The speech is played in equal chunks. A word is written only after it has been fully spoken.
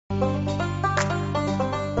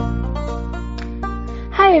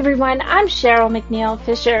Hi everyone, I'm Cheryl McNeil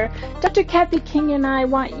Fisher. Dr. Kathy King and I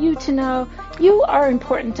want you to know you are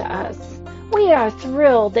important to us. We are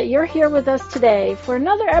thrilled that you're here with us today for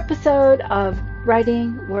another episode of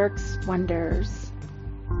Writing Works Wonders.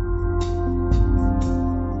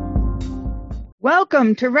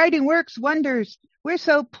 Welcome to Writing Works Wonders. We're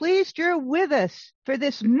so pleased you're with us for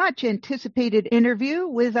this much anticipated interview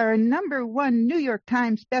with our #1 New York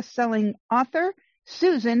Times bestselling author,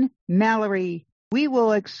 Susan Mallery. We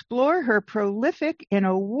will explore her prolific and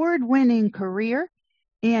award-winning career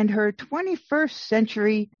and her 21st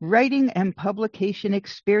century writing and publication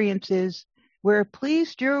experiences. We're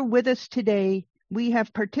pleased you're with us today. We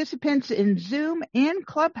have participants in Zoom and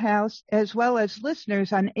Clubhouse, as well as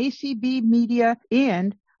listeners on ACB Media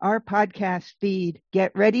and our podcast feed.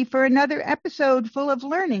 Get ready for another episode full of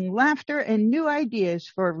learning, laughter, and new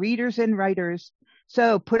ideas for readers and writers.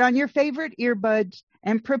 So put on your favorite earbuds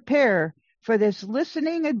and prepare for this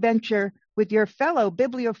listening adventure with your fellow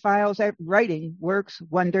bibliophiles at Writing Works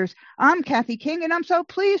Wonders. I'm Kathy King, and I'm so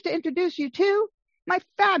pleased to introduce you to my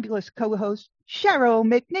fabulous co-host, Cheryl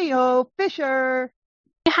McNeil Fisher.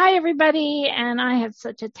 Hi everybody, and I have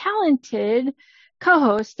such a talented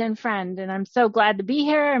co-host and friend, and I'm so glad to be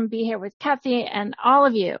here and be here with Kathy and all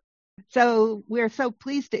of you. So we're so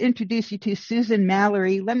pleased to introduce you to Susan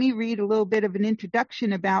Mallery. Let me read a little bit of an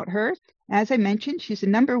introduction about her. As I mentioned, she's a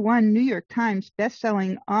 #1 New York Times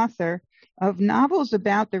bestselling author of novels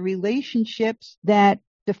about the relationships that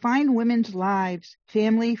define women's lives: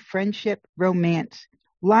 family, friendship, romance.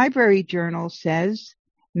 Library Journal says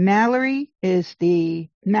Mallery is the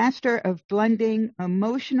master of blending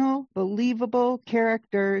emotional, believable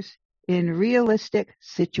characters in realistic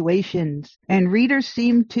situations. And readers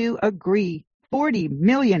seem to agree. 40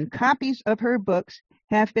 million copies of her books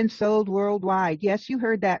have been sold worldwide. Yes, you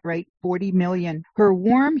heard that right, 40 million. Her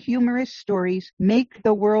warm, humorous stories make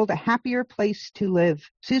the world a happier place to live.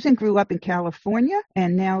 Susan grew up in California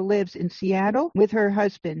and now lives in Seattle with her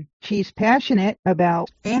husband. She's passionate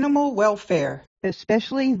about animal welfare,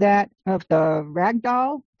 especially that of the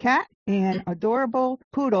ragdoll cat and adorable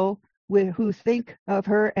poodle who think of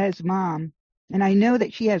her as mom. And I know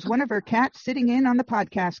that she has one of her cats sitting in on the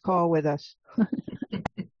podcast call with us.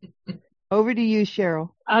 Over to you, Cheryl.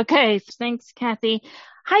 Okay, thanks, Kathy.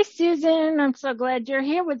 Hi, Susan. I'm so glad you're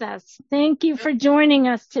here with us. Thank you for joining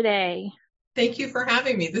us today. Thank you for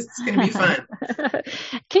having me. This is going to be fun.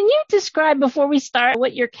 Can you describe, before we start,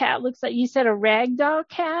 what your cat looks like? You said a ragdoll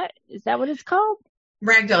cat. Is that what it's called?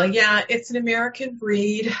 Ragdoll, yeah. It's an American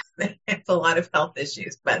breed. They have a lot of health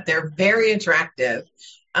issues, but they're very attractive.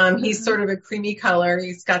 He's sort of a creamy color.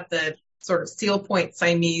 He's got the sort of seal point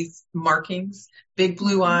Siamese markings, big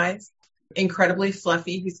blue eyes, incredibly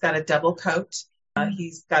fluffy. He's got a double coat.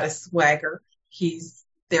 He's got a swagger.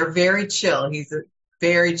 They're very chill. He's a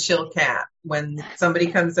very chill cat. When somebody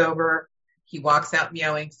comes over, he walks out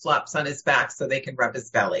meowing, flops on his back so they can rub his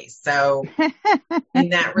belly. So in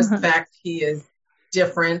that respect, he is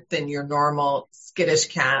different than your normal skittish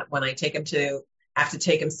cat. When I have to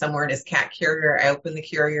take him somewhere in his cat carrier, I open the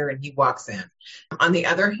carrier and he walks in. On the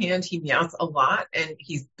other hand, he meows a lot and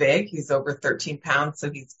he's big. He's over 13 pounds, so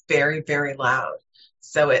he's very, very loud.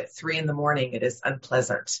 So at 3 a.m, it is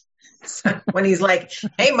unpleasant. So when he's like,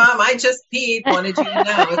 "Hey, Mom, I just peed. Wanted you to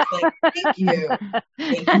know." It's like, Thank you.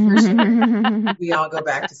 Thank you for sharing. We all go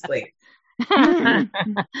back to sleep.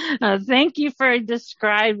 Thank you for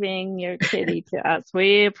describing your kitty to us.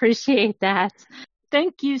 We appreciate that.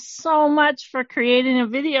 Thank you so much for creating a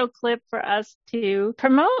video clip for us to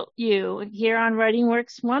promote you here on Writing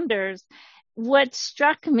Works Wonders. What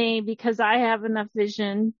struck me, because I have enough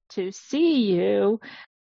vision to see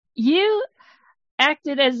you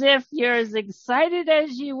acted as if you're as excited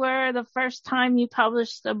as you were the first time you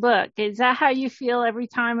published a book. Is that how you feel every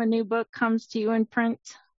time a new book comes to you in print?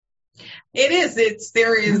 It is.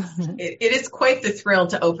 It is quite the thrill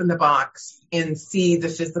to open the box and see the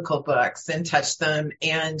physical books and touch them.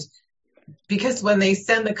 And because when they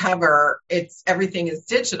send the cover, everything is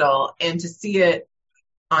digital, and to see it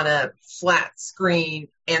on a flat screen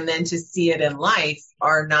and then to see it in life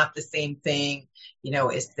are not the same thing.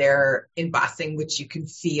 Is there embossing, which you can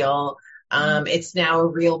feel? It's now a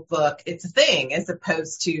real book. It's a thing as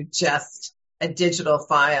opposed to just a digital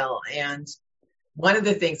file. And one of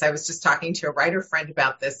the things, I was just talking to a writer friend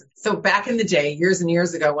about this. So back in the day, years and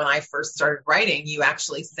years ago, when I first started writing, you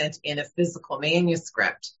actually sent in a physical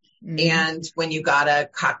manuscript. Mm-hmm. And when you got a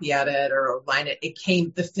copy edit or a line,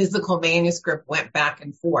 the physical manuscript went back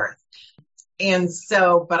and forth. And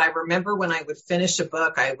so, but I remember when I would finish a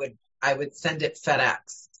book, I would send it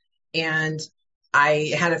FedEx. And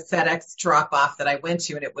I had a FedEx drop off that I went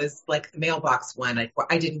to, and it was like the mailbox one.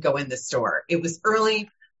 I didn't go in the store. It was early.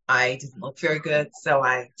 I didn't look very good. So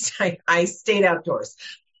I stayed outdoors.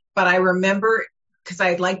 But I remember, because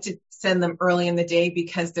I'd like to send them early in the day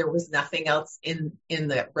because there was nothing else in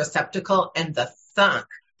the receptacle, and the thunk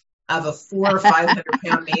of a 400 or 500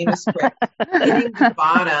 pound manuscript hitting the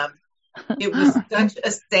bottom. It was such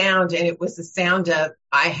a sound, and it was the sound of,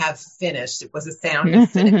 I have finished. It was a sound of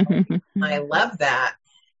finish. I love that.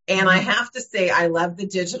 And I have to say, I love the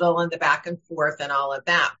digital and the back and forth and all of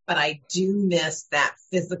that, but I do miss that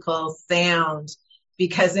physical sound,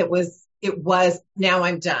 because it was, now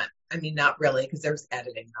I'm done. I mean, not really, because there was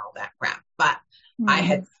editing and all that crap, but I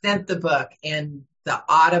had sent the book, and the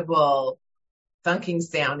audible thunking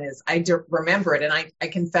sound is, I do remember it. And I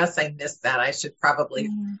confess I missed that. I should probably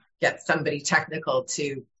get somebody technical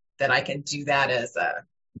that I can do that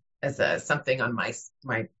as a something on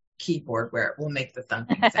my keyboard where it will make the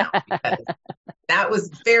thunking sound, because that was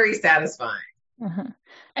very satisfying.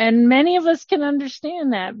 And many of us can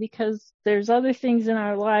understand that, because there's other things in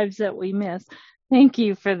our lives that we miss. Thank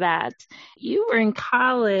you for that. You were in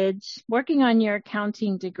college working on your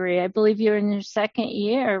accounting degree. I believe you were in your second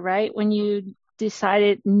year, right? When you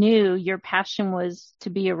knew your passion was to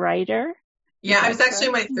be a writer? Yeah, I was actually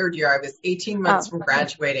in my third year. I was 18 months from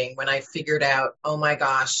graduating when I figured out, oh my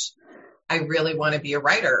gosh, I really want to be a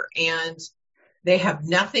writer. And they have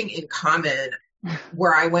nothing in common.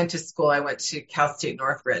 Where I went to school, I went to Cal State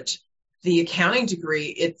Northridge. The accounting degree,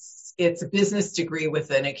 it's a business degree with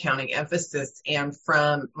an accounting emphasis. And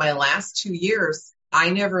from my last 2 years, I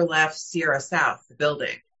never left Sierra South, the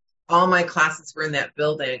building. All my classes were in that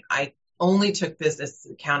building. I only took business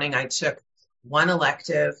accounting. I took one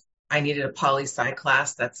elective. I needed a poli-sci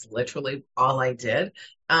class. That's literally all I did.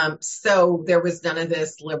 So there was none of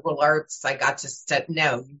this liberal arts. I got to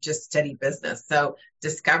you just study business. So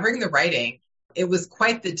discovering the writing, it was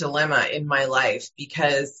quite the dilemma in my life,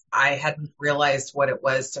 because I hadn't realized what it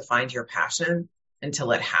was to find your passion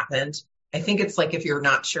until it happened. I think it's like, if you're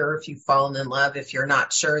not sure if you've fallen in love, if you're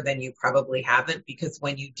not sure, then you probably haven't, because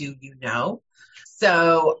when you do, you know.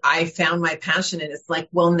 So I found my passion, and it's like,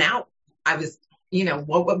 well, now I was,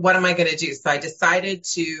 what am I going to do? So I decided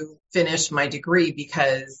to finish my degree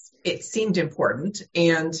because it seemed important.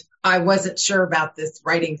 And I wasn't sure about this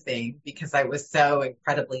writing thing, because I was so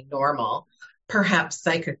incredibly normal, perhaps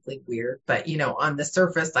psychically weird. But, on the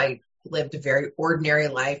surface, I lived a very ordinary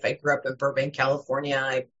life. I grew up in Burbank, California.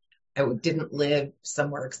 I didn't live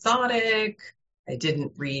somewhere exotic. I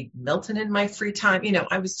didn't read Milton in my free time.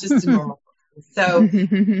 I was just a normal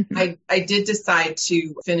person. So I did decide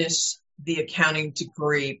to finish the accounting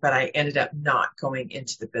degree, but I ended up not going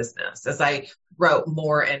into the business. As I wrote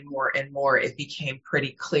more and more and more, it became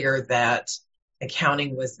pretty clear that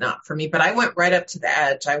accounting was not for me. But I went right up to the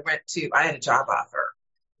edge. I had a job offer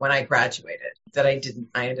when I graduated that I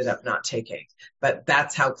ended up not taking, but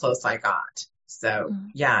that's how close I got. So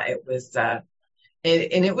yeah, it was, and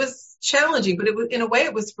it was challenging, but in a way,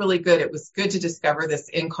 it was really good. It was good to discover this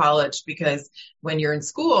in college, because when you're in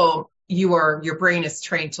school, your brain is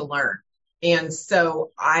trained to learn. And so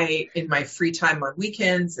in my free time on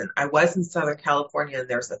weekends, and I was in Southern California, and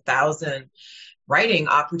there's 1,000 writing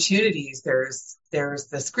opportunities. There's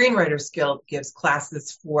the Screenwriters Guild gives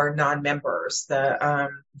classes for non-members,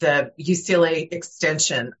 the UCLA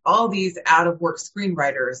Extension, all these out of work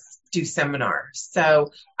screenwriters do seminars.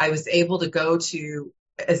 So I was able to go to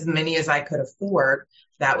as many as I could afford.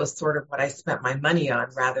 That was sort of what I spent my money on,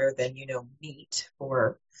 rather than, meat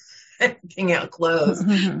or picking out clothes.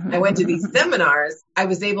 I went to these seminars. I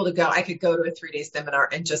was able to I could go to a 3-day seminar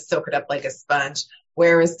and just soak it up like a sponge.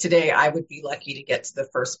 Whereas today, I would be lucky to get to the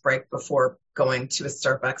first break before going to a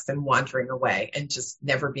Starbucks and wandering away and just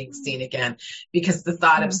never being seen again, because the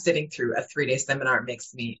thought of sitting through a 3-day seminar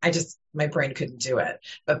makes my brain couldn't do it.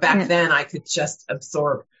 But back then, I could just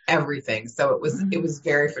absorb everything. So it was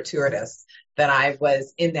very fortuitous that I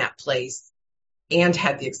was in that place and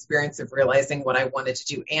had the experience of realizing what I wanted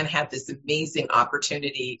to do, and had this amazing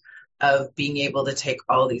opportunity of being able to take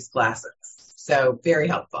all these classes. So very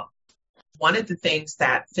helpful. One of the things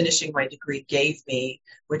that finishing my degree gave me,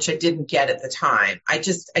 which I didn't get at the time, I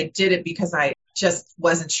did it because I just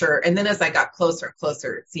wasn't sure. And then as I got closer and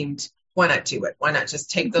closer, it seemed, why not do it? Why not just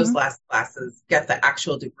take those last classes, get the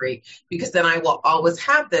actual degree? Because then I will always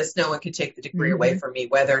have this. No one can take the degree away from me,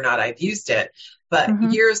 whether or not I've used it.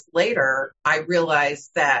 But years later, I realized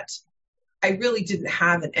that I really didn't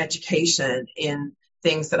have an education in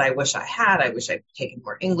things that I wish I had. I wish I'd taken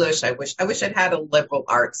more English. I wish I'd had a liberal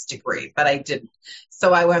arts degree, but I didn't.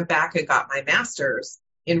 So I went back and got my master's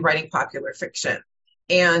in writing popular fiction.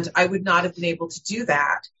 And I would not have been able to do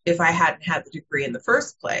that if I hadn't had the degree in the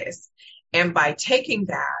first place. And by taking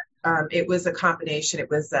that, it was a combination. It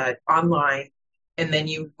was online, and then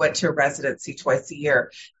you went to a residency twice a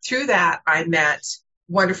year. Through that, I met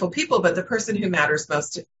wonderful people, but the person who matters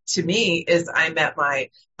most to me is I met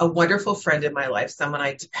a wonderful friend in my life, someone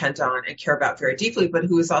I depend on and care about very deeply, but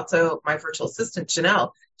who is also my virtual assistant,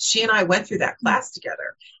 Janelle. She and I went through that class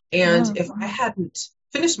together. And if I hadn't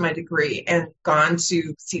finished my degree and gone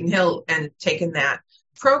to Seton Hill and taken that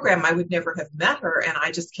program, I would never have met her. And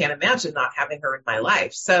I just can't imagine not having her in my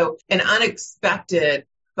life. So an unexpected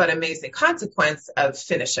but amazing consequence of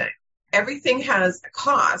finishing. Everything has a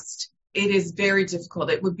cost. It is very difficult.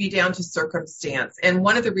 It would be down to circumstance. And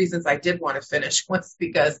one of the reasons I did want to finish was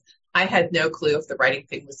because I had no clue if the writing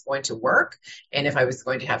thing was going to work and if I was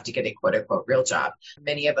going to have to get a quote unquote real job.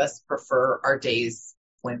 Many of us prefer our days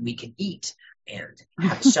when we can eat and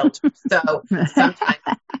have shelter. So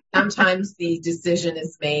sometimes the decision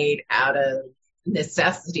is made out of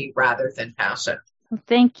necessity rather than passion.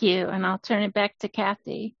 Thank you. And I'll turn it back to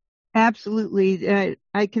Kathy. Absolutely.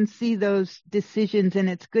 I can see those decisions, and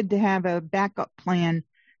it's good to have a backup plan,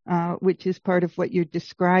 which is part of what you're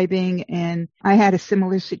describing. And I had a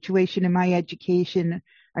similar situation in my education.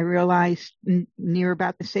 I realized near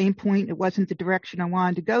about the same point it wasn't the direction I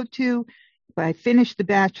wanted to go to, but I finished the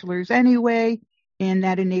bachelor's anyway, and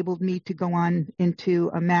that enabled me to go on into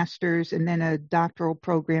a master's and then a doctoral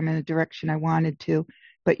program in the direction I wanted to.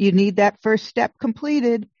 But you need that first step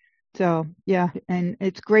completed. So, yeah, and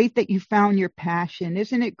it's great that you found your passion.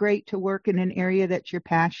 Isn't it great to work in an area that's your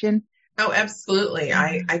passion? Oh, absolutely.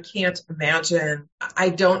 I can't imagine. I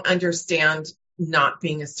don't understand not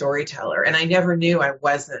being a storyteller. And I never knew I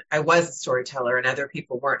was a storyteller and other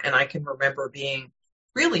people weren't. And I can remember being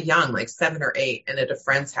really young, like 7 or 8, and at a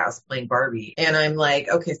friend's house playing Barbie. And I'm like,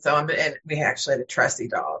 okay, and we actually had a Tressie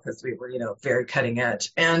doll because we were, very cutting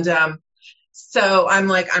edge. And, so I'm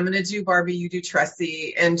like, I'm going to do Barbie, you do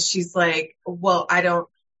Tressie. And she's like, well,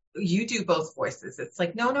 you do both voices. It's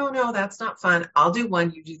like, no, that's not fun. I'll do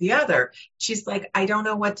one, you do the other. She's like, I don't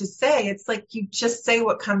know what to say. It's like, you just say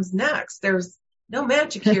what comes next. There's no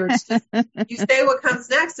magic here. It's just, you say what comes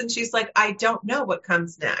next. And she's like, I don't know what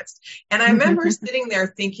comes next. And I remember sitting there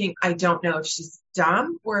thinking, I don't know if she's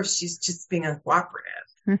dumb or if she's just being uncooperative.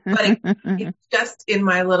 But it just in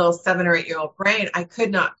my little 7 or 8-year-old brain, I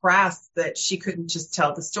could not grasp that she couldn't just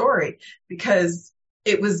tell the story, because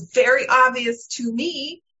it was very obvious to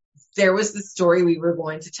me there was the story we were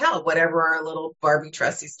going to tell, whatever our little Barbie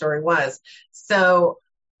Tressie story was. So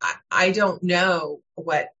I don't know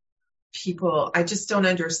what I just don't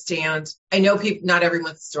understand. I know not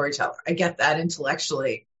everyone's a storyteller. I get that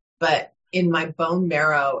intellectually, but in my bone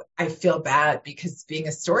marrow, I feel bad because being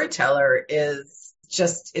a storyteller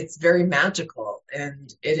it's very magical,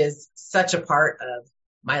 and it is such a part of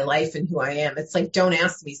my life and who I am. It's like, don't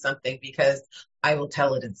ask me something because I will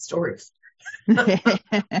tell it in stories.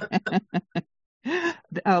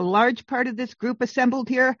 A large part of this group assembled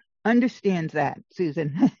here understands that,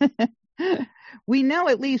 Susan. We know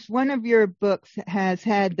at least one of your books has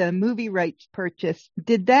had the movie rights purchased.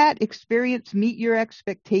 Did that experience meet your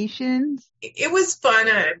expectations? It was fun.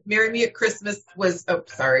 Marry Me at Christmas was,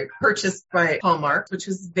 purchased by Hallmark, which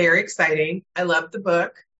was very exciting. I loved the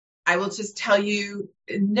book. I will just tell you,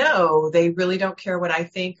 no, they really don't care what I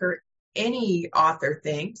think or any author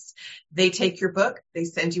thinks. They take your book, they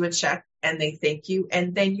send you a check, and they thank you,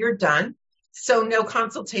 and then you're done. So no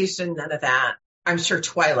consultation, none of that. I'm sure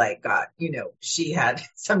Twilight got, she had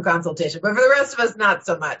some consultation, but for the rest of us, not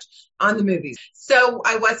so much on the movies. So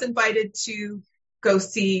I was invited to go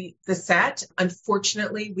see the set.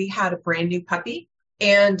 Unfortunately, we had a brand new puppy,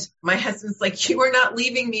 and my husband's like, you are not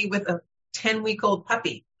leaving me with a 10-week-old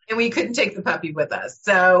puppy. And we couldn't take the puppy with us.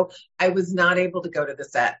 So I was not able to go to the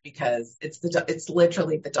set because it's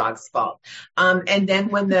literally the dog's fault. And then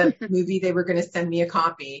when the movie, they were going to send me a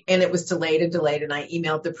copy, and it was delayed. And I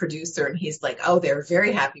emailed the producer, and he's like, oh, they're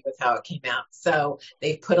very happy with how it came out. So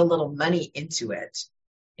they put a little money into it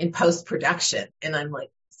in post-production. And I'm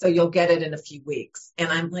like, so you'll get it in a few weeks. And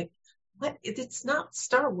I'm like, what? It's not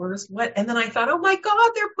Star Wars. What? And then I thought, oh my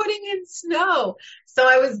God, they're putting in snow. So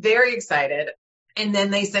I was very excited. And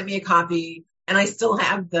then they sent me a copy, and I still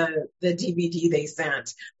have the DVD they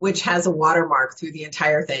sent, which has a watermark through the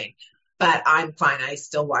entire thing. But I'm fine. I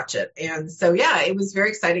still watch it. And so, yeah, it was very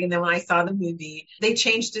exciting. And then when I saw the movie, they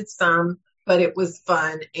changed it some, but it was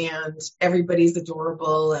fun, and everybody's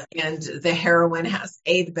adorable. And the heroine has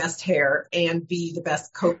A, the best hair, and B, the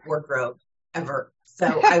best coat wardrobe ever.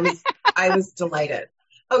 So I was delighted.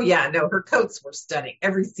 Oh, yeah, no, her coats were stunning.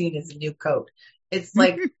 Every scene is a new coat. It's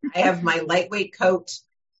like I have my lightweight coat,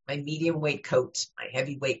 my medium weight coat, my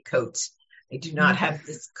heavyweight coat. I do not have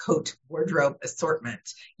this coat wardrobe assortment.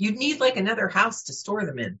 You'd need like another house to store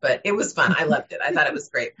them in, but it was fun. I loved it. I thought it was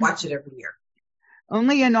great. Watch it every year.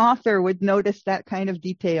 Only an author would notice that kind of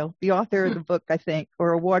detail, the author of the book, I think,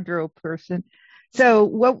 or a wardrobe person. So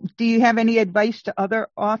what do you have any advice to other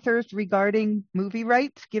authors regarding movie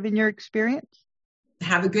rights, given your experience?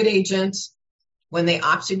 Have a good agent. When they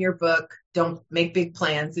option your book, don't make big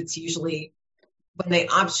plans. It's usually when they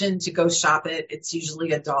option to go shop it, it's usually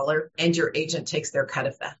 $1 and your agent takes their cut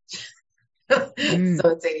of that. So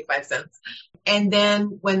it's 85 cents. And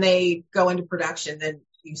then when they go into production, then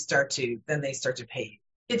they start to pay you.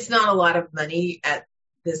 It's not a lot of money at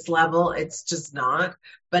this level. It's just not,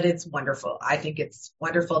 but it's wonderful. I think it's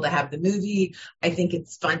wonderful to have the movie. I think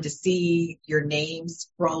it's fun to see your name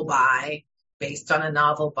scroll by based on a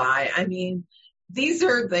novel by. I mean, these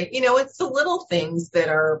are it's the little things that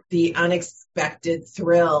are the unexpected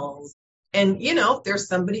thrills. And, if there's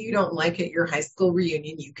somebody you don't like at your high school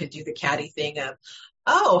reunion, you could do the catty thing of,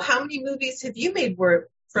 oh, how many movies have you made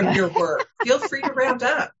from your work? Feel free to round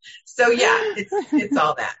up. So yeah, it's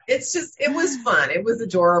all that. It's just, it was fun. It was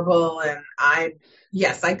adorable. And I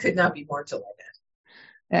could not be more delighted.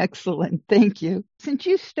 Excellent. Thank you. Since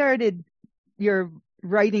you started your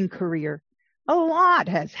writing career, a lot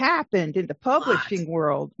has happened in the publishing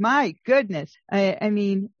world. My goodness. I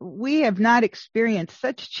mean, we have not experienced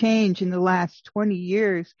such change in the last 20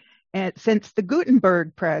 years since the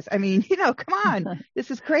Gutenberg press. I mean, come on,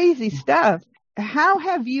 this is crazy stuff. How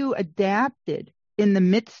have you adapted in the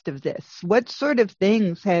midst of this? What sort of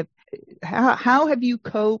things how have you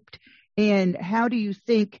coped, and how do you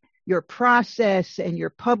think your process and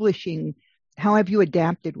your publishing, how have you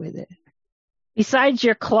adapted with it? Besides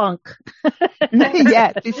your clunk.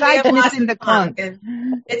 Yeah, besides missing the clunk.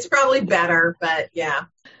 And it's probably better, but yeah.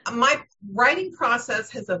 My writing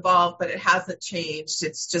process has evolved, but it hasn't changed.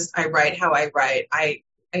 It's just I write how I write. I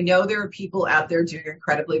know there are people out there doing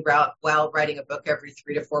incredibly well writing a book every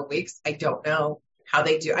 3 to 4 weeks. I don't know how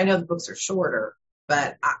they do. I know the books are shorter,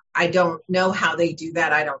 but I don't know how they do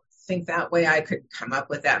that. I don't think that way. I could come up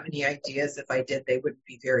with that many ideas. If I did, they wouldn't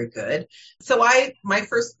be very good. So my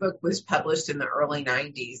first book was published in the early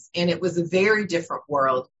 90s, and it was a very different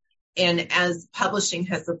world. And as publishing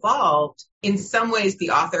has evolved, in some ways,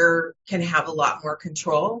 the author can have a lot more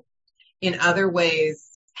control. In other ways,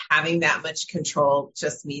 having that much control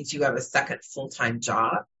just means you have a second full-time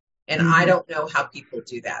job. And I don't know how people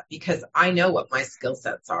do that, because I know what my skill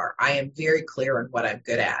sets are. I am very clear on what I'm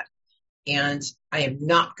good at, and I am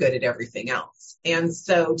not good at everything else. And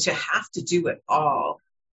so to have to do it all,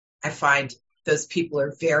 I find those people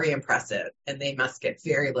are very impressive, and they must get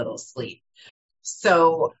very little sleep.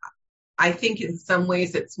 So I think in some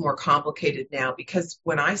ways it's more complicated now, because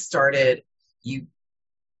when I started, you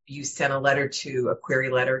sent a query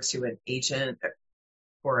letter to an agent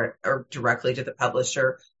or directly to the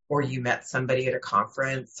publisher, or you met somebody at a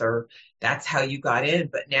conference, or that's how you got in.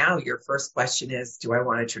 But now your first question is, do I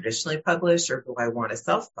want to traditionally publish, or do I want to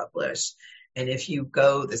self-publish? And if you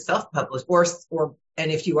go the self-publish,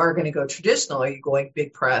 and if you are going to go traditional, are you going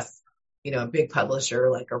big press, a big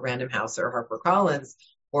publisher like a Random House or HarperCollins,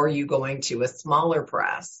 or are you going to a smaller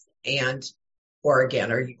press? Or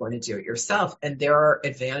again, are you going to do it yourself? And there are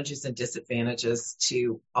advantages and disadvantages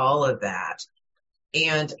to all of that.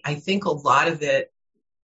 And I think a lot of it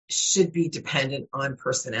should be dependent on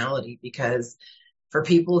personality, because for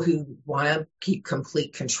people who want to keep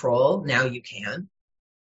complete control, now you can.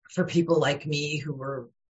 For people like me who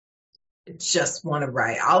just want to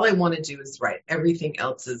write, all I want to do is write. Everything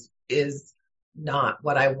else is not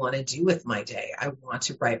what I want to do with my day. I want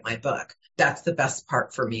to write my book. That's the best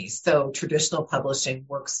part for me. So traditional publishing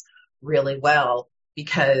works really well,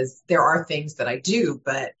 because there are things that I do,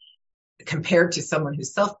 but compared to someone who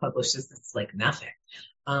self-publishes, it's like nothing.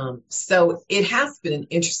 So it has been an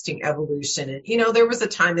interesting evolution. And, there was a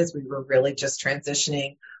time as we were really just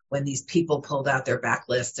transitioning when these people pulled out their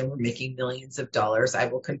backlist and were making millions of dollars. I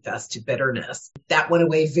will confess to bitterness. That went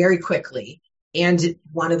away very quickly. And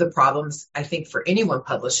one of the problems, I think, for anyone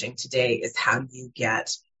publishing today is how do you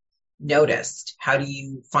get noticed? How do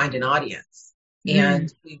you find an audience? And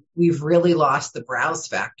we've really lost the browse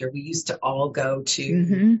factor. We used to all go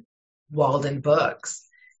to Walden Books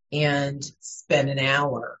and spend an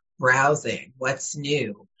hour browsing what's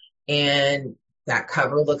new. And that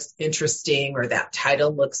cover looks interesting, or that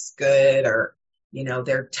title looks good, or,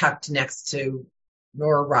 they're tucked next to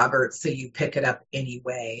Nora Roberts, so you pick it up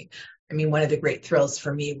anyway. I mean, one of the great thrills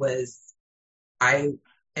for me was I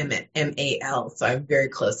am at MAL, so I'm very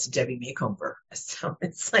close to Debbie Macomber. So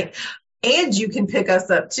it's like, And you can pick us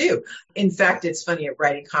up too. In fact, it's funny at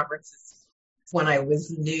writing conferences when I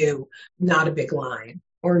was new, not a big line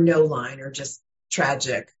or no line or just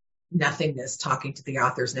tragic nothingness talking to the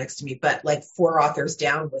authors next to me. But like 4 authors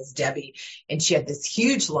down was Debbie, and she had this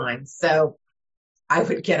huge line. So I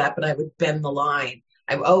would get up and I would bend the line.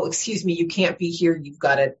 Oh, excuse me, you can't be here. You've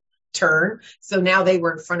got to turn. So now they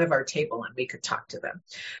were in front of our table and we could talk to them.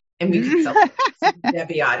 And we could sell to the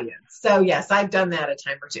Debbie audience. So yes, I've done that a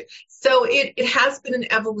time or two. So it has been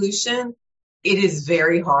an evolution. It is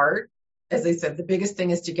very hard. As I said, the biggest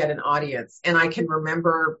thing is to get an audience. And I can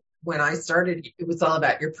remember when I started, it was all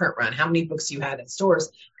about your print run, how many books you had in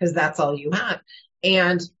stores, because that's all you had.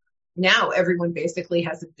 And now everyone basically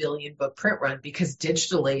has a 1 billion book print run because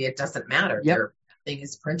digitally it doesn't matter. Yep. Thing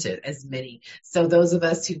is printed as many. So those of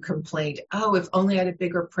us who complained, oh, if only I had a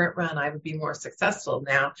bigger print run, I would be more successful.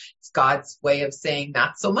 Now it's God's way of saying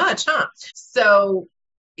not so much, huh? So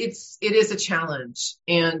it is a challenge.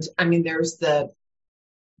 And I mean, there's the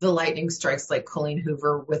lightning strikes like Colleen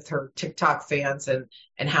Hoover with her TikTok fans and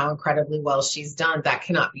how incredibly well she's done. That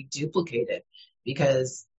cannot be duplicated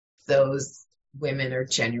because those women are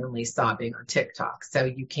genuinely sobbing on TikTok. So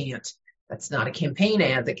you can't, that's not a campaign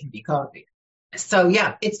ad that can be copied. So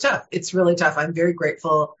yeah, it's tough. It's really tough. I'm very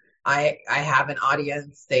grateful. I have an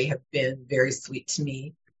audience. They have been very sweet to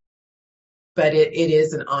me, but it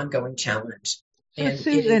is an ongoing challenge. So and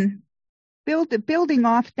Susan, building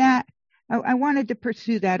off that, I wanted to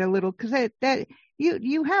pursue that a little because that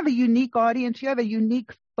you have a unique audience. You have a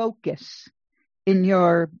unique focus in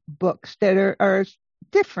your books that are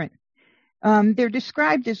different. They're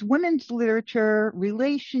described as women's literature,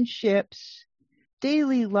 relationships,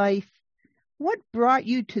 daily life. What brought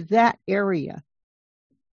you to that area?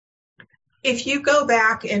 If you go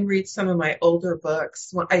back and read some of my older books,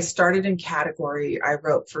 when I started in category, I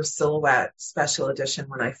wrote for Silhouette Special Edition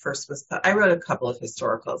when I first was, I wrote a couple of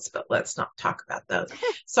historicals, but let's not talk about those.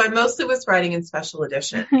 So I mostly was writing in Special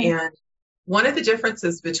Edition. And one of the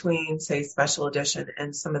differences between, say, Special Edition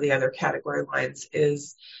and some of the other category lines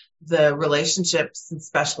is the relationships in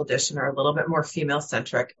Special Edition are a little bit more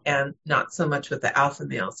female-centric and not so much with the alpha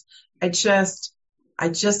males. I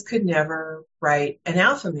just could never write an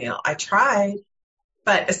alpha male. I tried,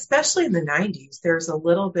 but especially in the 90s, there's a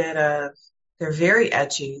little bit of, they're very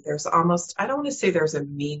edgy. There's almost, I don't want to say there's a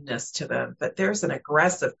meanness to them, but there's an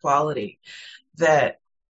aggressive quality that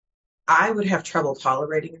I would have trouble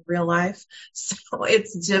tolerating in real life. So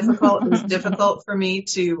it's difficult. It was difficult for me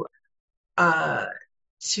to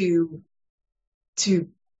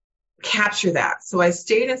capture that. So I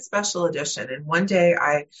stayed in Special Edition, and one day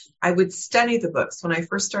I would study the books. When I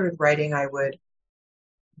first started writing, I would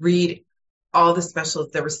read all the specials.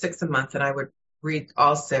 There were 6 a month, and I would read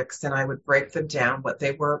all 6, and I would break them down, what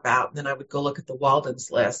they were about, and then I would go look at the Walden's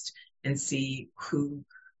list and see who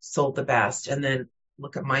sold the best, and then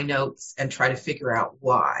look at my notes and try to figure out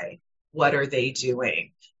why. What are they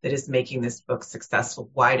doing that is making this book successful?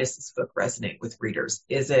 Why does this book resonate with readers?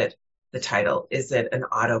 Is it the title? Is it an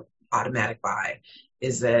automatic buy?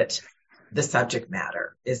 Is it the subject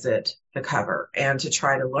matter? Is it the cover? And to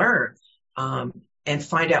try to learn and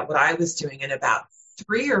find out what I was doing. And about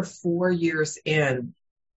 3 or 4 years in,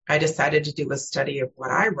 I decided to do a study of what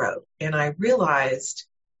I wrote. And I realized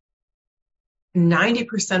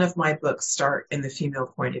 90% of my books start in the female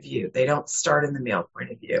point of view. They don't start in the male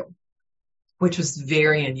point of view, which was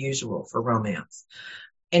very unusual for romance.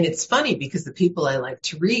 And it's funny because the people I like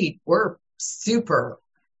to read were super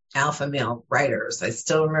alpha male writers. I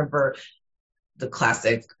still remember the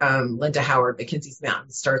classic Linda Howard, Mackenzie's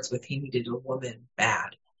Mountain starts with, he needed a woman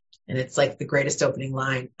bad. And it's like the greatest opening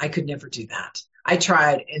line. I could never do that. I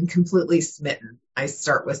tried and completely smitten. I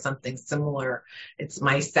start with something similar. It's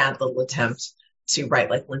my sad little attempt to write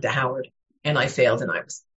like Linda Howard. And I failed, and I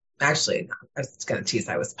was actually, I was going to tease,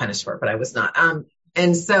 I was punished for it, but I was not.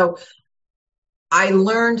 And so I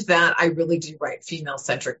learned that I really do write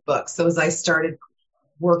female-centric books. So as I started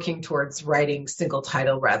working towards writing single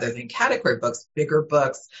title rather than category books, bigger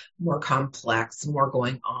books, more complex, more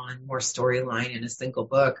going on, more storyline in a single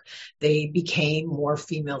book, they became more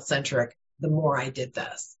female-centric the more I did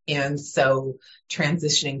this. And so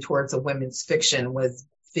transitioning towards a women's fiction was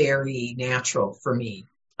very natural for me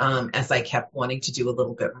as I kept wanting to do a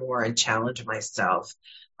little bit more and challenge myself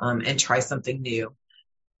and try something new.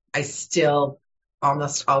 I still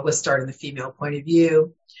almost always start in the female point of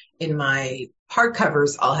view. In my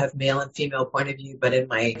hardcovers, I'll have male and female point of view, but in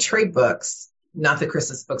my trade books, not the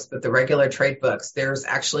Christmas books, but the regular trade books, there's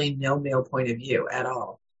actually no male point of view at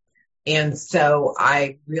all. And so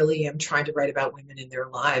I really am trying to write about women in their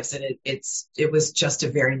lives. And it was just a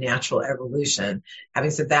very natural evolution.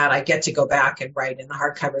 Having said that, I get to go back and write in the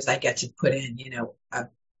hardcovers. I get to put in,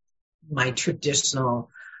 my traditional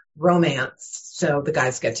romance. So the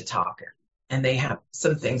guys get to talk and they have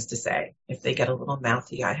some things to say. If they get a little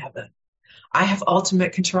mouthy, I have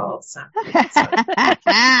ultimate control. So.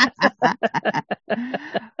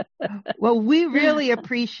 Well, we really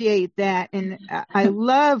appreciate that. And I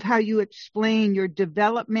love how you explain your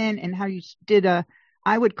development and how you did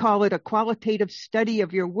I would call it a qualitative study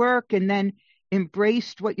of your work and then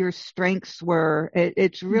embraced what your strengths were.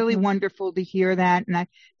 It's really wonderful to hear that. And I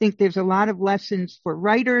think there's a lot of lessons for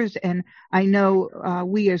writers. And I know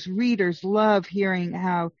we as readers love hearing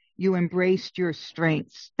how you embraced your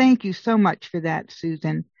strengths. Thank you so much for that,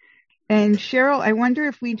 Susan. And Cheryl, I wonder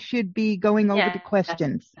if we should be going over to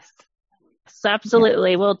questions. Yes,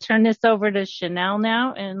 absolutely. Yeah. We'll turn this over to Chanel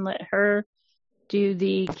now and let her do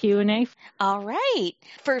the Q&A. All right.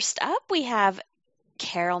 First up, we have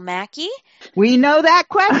Carol Mackey. We know that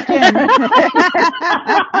question.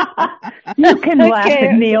 You can laugh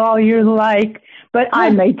at me all you like, but I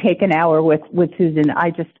may take an hour with Susan.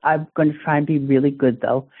 I'm going to try and be really good,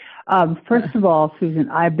 though. First of all, Susan,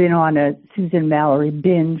 I've been on a Susan Mallery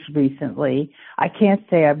binge recently. I can't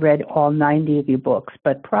say I've read all 90 of your books,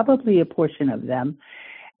 but probably a portion of them.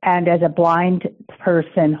 And as a blind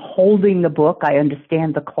person holding the book, I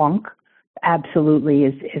understand the clunk. Absolutely,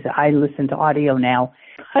 as I listen to audio now.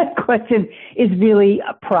 The question is really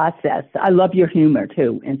a process. I love your humor,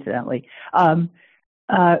 too, incidentally.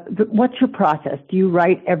 What's your process? Do you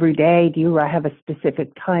write every day? Do you have a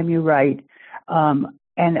specific time you write?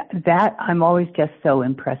 And that, I'm always just so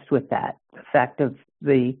impressed with that, the fact of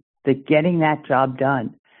the getting that job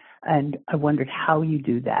done. And I wondered how you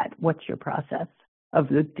do that. What's your process of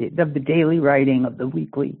the daily writing, of the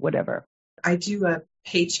weekly, whatever? I do a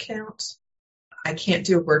page count. I can't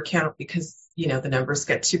do a word count because, the numbers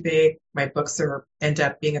get too big. My books end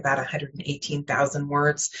up being about 118,000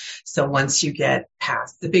 words. So once you get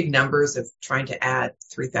past the big numbers of trying to add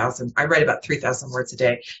 3,000, I write about 3,000 words a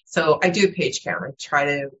day. So I do a page count. I try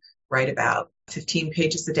to write about 15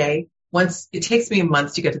 pages a day. It takes me a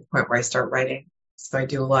month to get to the point where I start writing. So I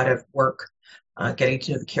do a lot of work getting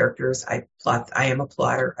to know the characters. I am a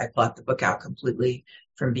plotter. I plot the book out completely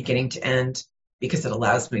from beginning to end, because it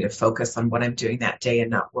allows me to focus on what I'm doing that day and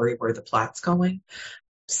not worry where the plot's going.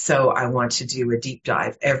 So I want to do a deep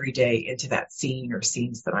dive every day into that scene or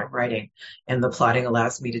scenes that I'm writing, and the plotting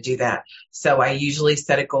allows me to do that. So I usually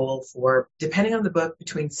set a goal for, depending on the book,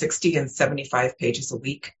 between 60 and 75 pages a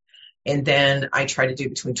week. And then I try to do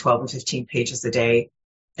between 12 and 15 pages a day.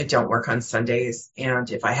 I don't work on Sundays. And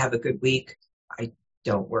if I have a good week, I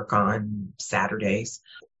don't work on Saturdays.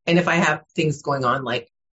 And if I have things going on,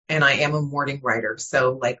 and I am a morning writer.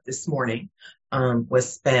 So like this morning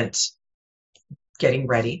was spent getting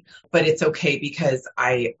ready, but it's okay because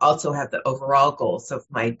I also have the overall goal. So if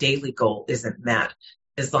my daily goal isn't met,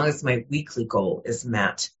 as long as my weekly goal is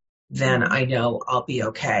met, then I know I'll be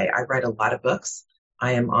okay. I write a lot of books.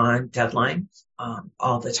 I am on deadline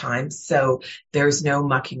all the time. So there's no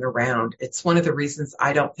mucking around. It's one of the reasons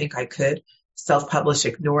I don't think I could self-publish,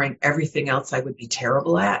 ignoring everything else I would be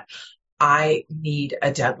terrible at. I need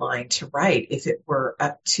a deadline to write. If it were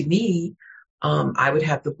up to me, I would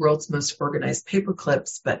have the world's most organized paper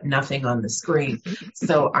clips, but nothing on the screen.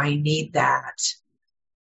 So I need that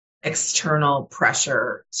external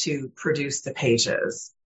pressure to produce the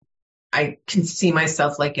pages. I can see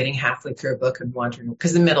myself getting halfway through a book and wondering,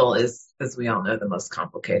 because the middle is, as we all know, the most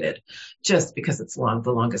complicated, just because it's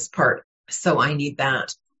the longest part. So I need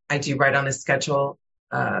that. I do write on a schedule,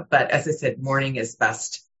 but as I said, morning is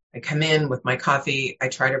best. I come in with my coffee. I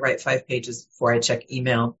try to write 5 pages before I check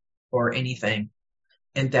email or anything.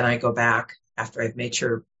 And then I go back after I've made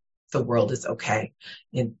sure the world is okay.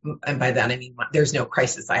 And by that, I mean, there's no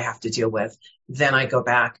crisis I have to deal with. Then I go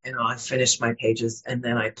back and I'll finish my pages and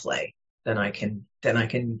then I play. Then I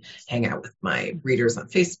can hang out with my readers on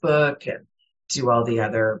Facebook and do all the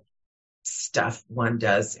other stuff one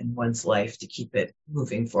does in one's life to keep it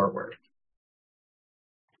moving forward.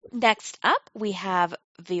 Next up, we have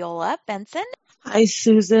Viola Benson. Hi,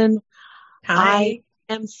 Susan. Hi.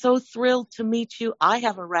 I am so thrilled to meet you. I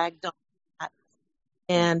have a ragdoll cat,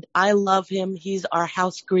 and I love him. He's our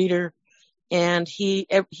house greeter, and he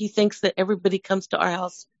thinks that everybody comes to our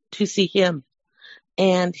house to see him.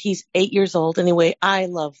 And he's 8 years old. Anyway, I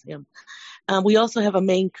love him. We also have a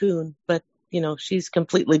Maine Coon, but, she's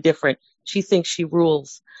completely different. She thinks she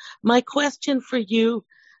rules. My question for you,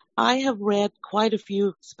 I have read quite a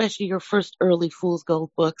few, especially your first early Fool's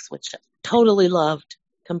Gold books, which I totally loved.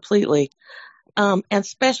 completely. And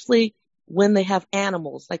especially when they have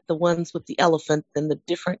animals, like the ones with the elephant and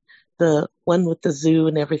the one with the zoo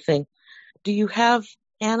and everything. Do you have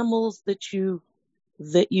animals that you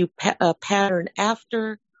pattern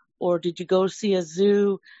after, or did you go see a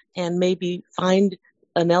zoo and maybe find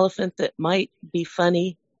an elephant that might be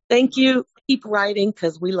funny? Thank you. Keep writing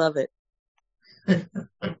because we love it.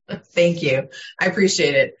 Thank you. I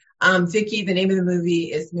appreciate it. Vicki, the name of the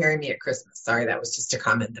movie is Marry Me at Christmas. Sorry, that was just a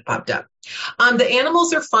comment that popped up. The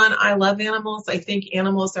animals are fun. I love animals. I think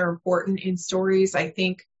animals are important in stories. I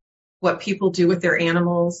think what people do with their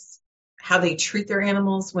animals, how they treat their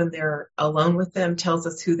animals when they're alone with them, tells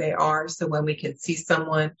us who they are. So when we can see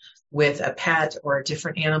someone with a pet or a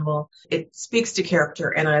different animal, it speaks to character,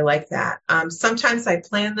 and I like that. Sometimes I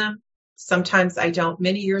plan them. Sometimes I don't.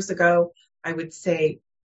 Many years ago, I would say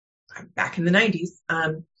back in the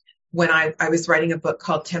 90s, when I was writing a book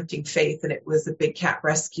called Tempting Faith, and it was a big cat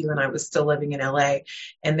rescue, and I was still living in LA,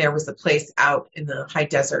 and there was a place out in the high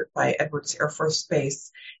desert by Edwards Air Force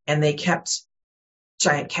Base, and they kept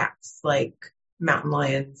giant cats like mountain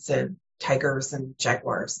lions and tigers and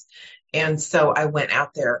jaguars. And so I went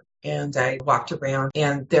out there and I walked around,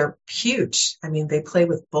 and they're huge. I mean, they play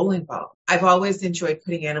with bowling balls. I've always enjoyed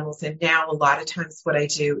putting animals in. Now, a lot of times what I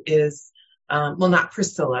do is, not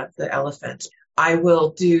Priscilla, the elephant. I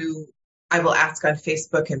will ask on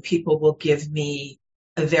Facebook, and people will give me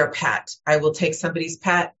their pet. I will take somebody's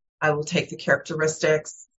pet. I will take the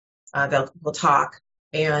characteristics. We'll talk,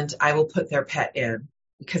 and I will put their pet in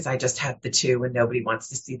because I just have the two, and nobody wants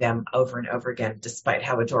to see them over and over again, despite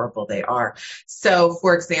how adorable they are. So,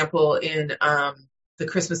 for example, in The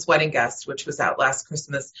Christmas Wedding Guest, which was out last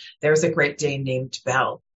Christmas, there's a Great Dane named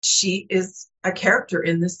Belle. She is a character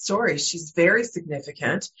in this story. She's very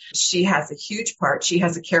significant. She has a huge part. She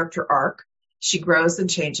has a character arc. She grows and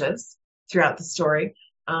changes throughout the story.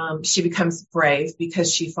 She becomes brave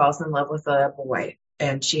because she falls in love with a boy,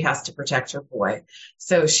 and she has to protect her boy.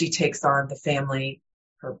 So she takes on the family.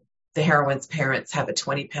 The heroine's parents have a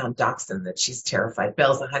 20-pound dachshund that she's terrified.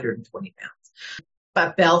 Belle's 120 pounds.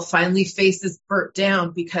 But Belle finally faces Bert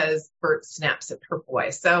down because Bert snaps at her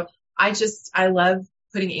boy. So I love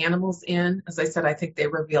putting animals in. As I said, I think they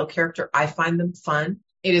reveal character. I find them fun.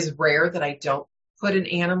 It is rare that I don't put an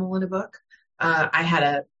animal in a book. I had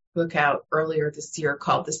a book out earlier this year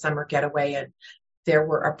called The Summer Getaway, and there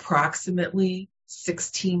were approximately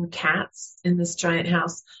 16 cats in this giant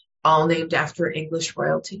house, all named after English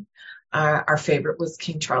royalty. Our favorite was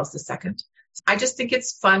King Charles II. I just think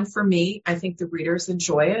it's fun for me. I think the readers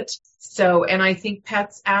enjoy it. So, and I think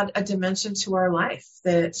pets add a dimension to our life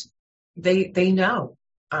that they know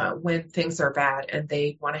when things are bad, and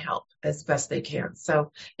they want to help as best they can.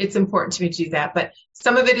 So it's important to me to do that. But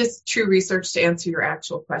some of it is true research to answer your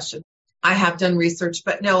actual question. I have done research,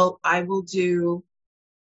 but no, I will do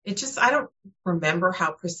it. Just, I don't remember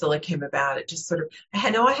how Priscilla came about. It just sort of,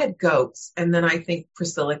 I had goats, and then I think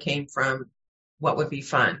Priscilla came from what would be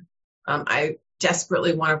fun. I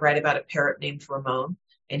desperately want to write about a parrot named Ramon,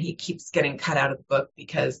 and he keeps getting cut out of the book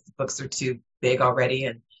because the books are too big already,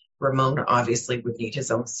 and Ramon obviously would need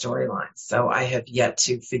his own storyline. So I have yet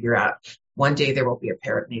to figure out. One day there will be a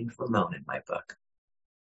parrot named Ramon in my book.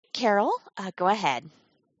 Carol, go ahead.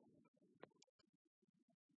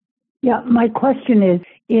 Yeah, my question is,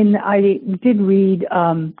 I did read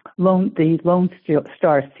the Lone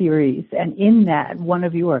Star series, and in that, one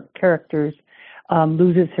of your characters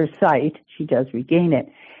loses her sight. She does regain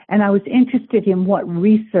it. And I was interested in what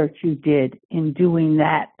research you did in doing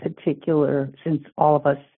that particular, since all of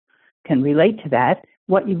us can relate to that,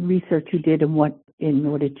 what research you did and what in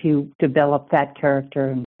order to develop that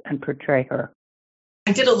character and portray her.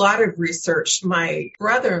 I did a lot of research. My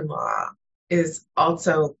brother-in-law is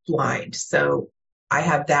also blind, so I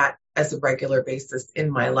have that as a regular basis in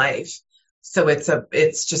my life. So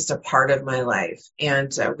it's just a part of my life.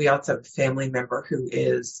 And we also have a family member who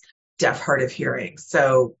is deaf, hard of hearing.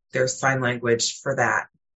 So there's sign language for that.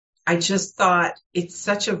 I just thought it's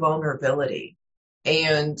such a vulnerability.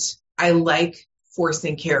 And I like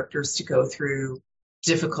forcing characters to go through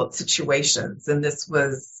difficult situations. And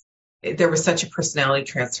there was such a personality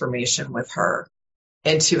transformation with her.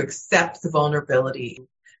 And to accept the vulnerability,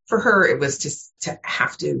 for her, it was just to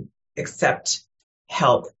have to accept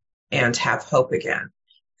help and have hope again.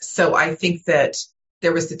 So I think that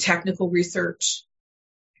there was the technical research.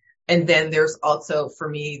 And then there's also, for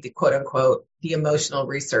me, the quote unquote, the emotional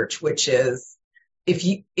research, which is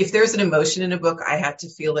if there's an emotion in a book, I had to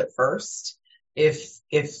feel it first. If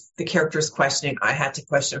the character is questioning, I had to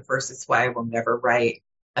question first. It's why I will never write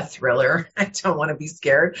a thriller. I don't want to be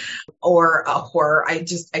scared, or a horror. I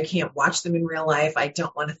can't watch them in real life. I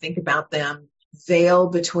don't want to think about them. Veil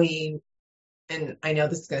between, and I know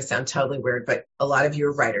this is going to sound totally weird, but a lot of you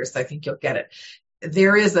are writers, so I think you'll get it.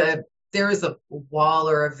 There is a wall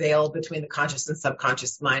or a veil between the conscious and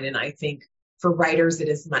subconscious mind. And I think for writers, it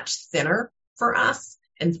is much thinner for us,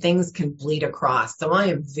 and things can bleed across. So I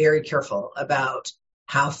am very careful about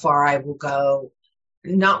how far I will go.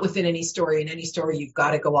 Not within any story. In any story, you've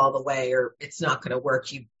got to go all the way, or it's not going to work.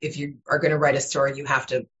 If you are going to write a story, you have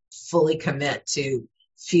to fully commit to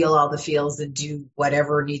feel all the feels and do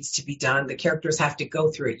whatever needs to be done. The characters have to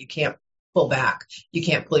go through it. You can't pull back. You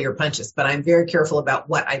can't pull your punches. But I'm very careful about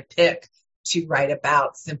what I pick to write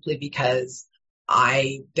about, simply because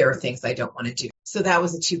there are things I don't want to do. So that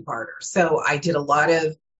was a two-parter. So I did a lot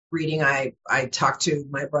of reading. I talked to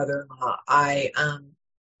my brother-in-law.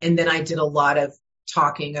 And then I did a lot of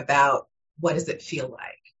talking about what does it feel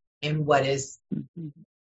like, and what is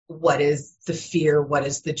the fear, what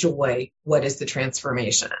is the joy, what is the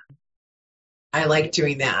transformation. I like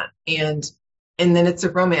doing that. And then it's a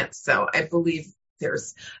romance. So I believe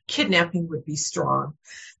there's kidnapping would be strong.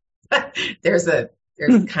 there's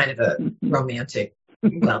kind of a romantic,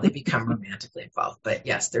 well, they become romantically involved, but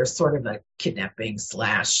yes, there's sort of a kidnapping /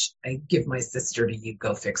 I give my sister to you,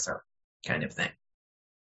 go fix her kind of thing.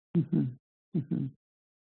 Mm-hmm. Mm-hmm.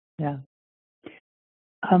 Yeah.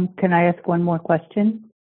 Can I ask one more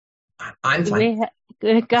question? I'm fine.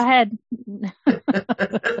 Go ahead.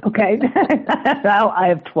 Okay. I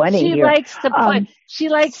have 20 She here. likes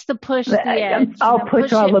to push the edge. I'll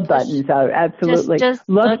push all the buttons out. Absolutely. Just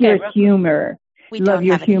love your humor. Love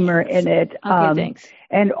your humor in it. Okay, thanks.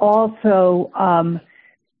 And also,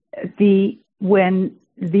 this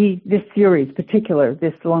series, particular,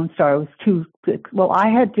 this Lone Star, was too. Well, I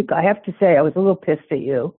have to say, I was a little pissed at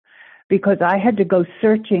you, because I had to go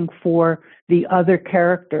searching for the other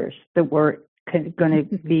characters that were going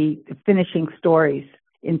to be finishing stories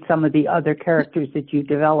in some of the other characters that you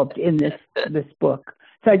developed in this book.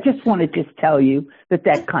 So I just want to tell you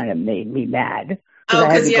that kind of made me mad. Oh,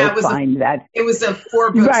 because it was a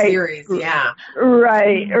 4-book series. Yeah.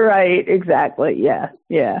 Right. Exactly. Yeah.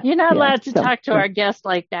 You're not allowed to talk to our guests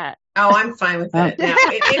like that. Oh, I'm fine with it. No,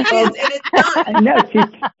 it is, and it's not. No,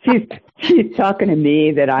 she's talking to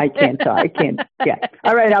me that I can't talk. I can't. Yeah.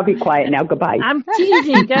 All right, I'll be quiet now. Goodbye. I'm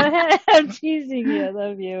teasing. Go ahead. I'm teasing you. I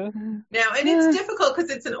love you. Now, and it's difficult because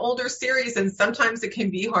it's an older series, and sometimes it can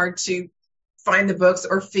be hard to find the books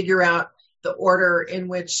or figure out the order in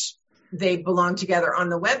which they belong together on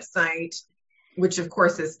the website, which of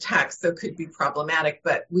course is text, so could be problematic,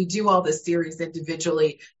 but we do all the series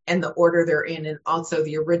individually and the order they're in, and also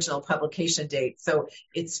the original publication date. So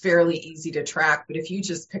it's fairly easy to track. But if you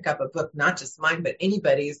just pick up a book, not just mine, but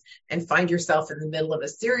anybody's, and find yourself in the middle of a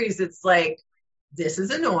series, it's like, this is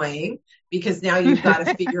annoying, because now you've got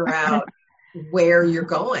to figure out where you're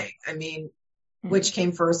going. I mean, which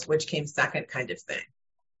came first, which came second kind of thing.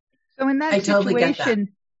 So in that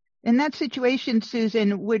situation,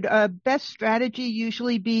 Susan, would a best strategy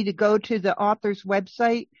usually be to go to the author's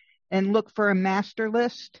website and look for a master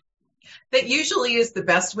list? That usually is the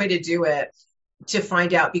best way to do it, to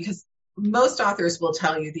find out, because most authors will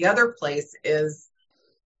tell you. The other place is,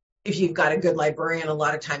 if you've got a good librarian, a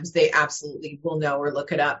lot of times they absolutely will know or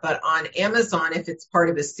look it up. But on Amazon, if it's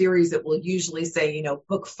part of a series, it will usually say,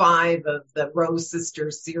 book 5 of the Rose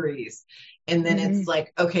Sisters series. And then it's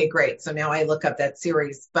like, okay, great. So now I look up that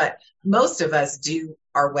series. But most of us do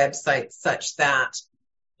our website such that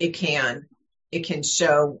it can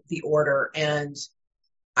show the order. And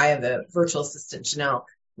I have a virtual assistant, Janelle,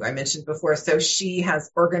 who I mentioned before. So she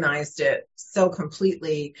has organized it so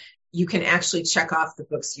completely. You can actually check off the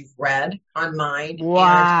books you've read on mine.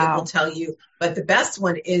 Wow. And it will tell you. But the best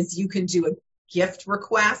one is you can do a gift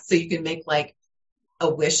request. So you can make like a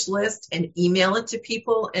wish list and email it to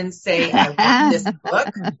people and say, I want this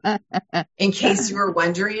book. In case you were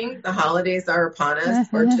wondering, the holidays are upon us,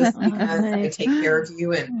 or just because I take care of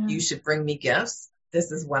you and you should bring me gifts.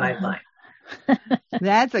 This is what I'd like.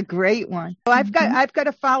 That's a great one. So I've got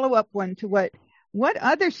a follow-up one to what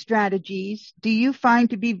other strategies do you find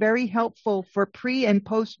to be very helpful for pre and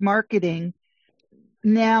post marketing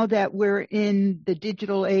now that we're in the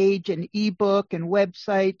digital age and ebook and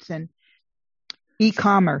websites and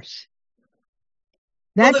e-commerce?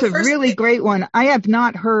 That's a really great one. I have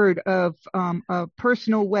not heard of a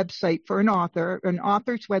personal website for an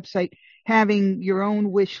author's website, having your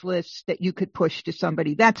own wish list that you could push to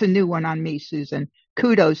somebody. That's a new one on me, Susan.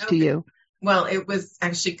 Kudos to you. Well, it was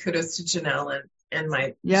actually kudos to Janelle and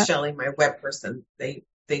my Shelley, my web person. They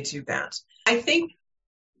do that. I think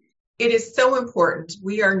it is so important.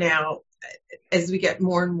 We are now, as we get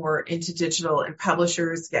more and more into digital and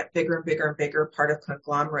publishers get bigger and bigger and bigger part of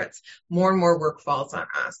conglomerates, more and more work falls on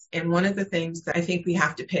us. And one of the things that I think we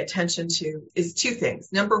have to pay attention to is two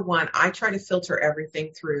things. Number one, I try to filter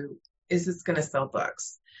everything through, is this going to sell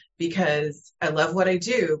books? Because I love what I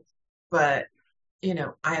do, but,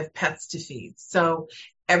 I have pets to feed. So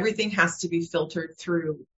everything has to be filtered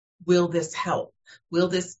through, will this help? Will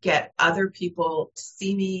this get other people to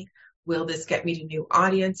see me? Will this get me to new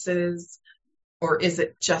audiences? Or is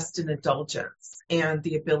it just an indulgence? And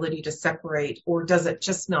the ability to separate, or does it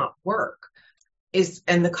just not work?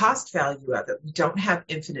 And the cost value of it. We don't have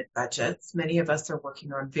infinite budgets. Many of us are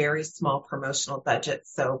working on very small promotional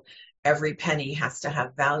budgets, so every penny has to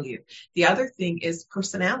have value. The other thing is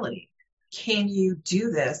personality. Can you do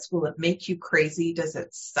this? Will it make you crazy? Does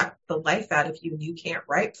it suck the life out of you and you can't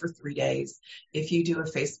write for 3 days if you do a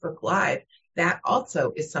Facebook Live? That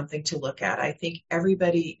also is something to look at. I think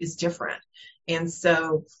everybody is different. And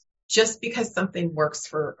so just because something works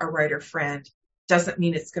for a writer friend doesn't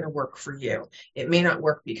mean it's going to work for you. It may not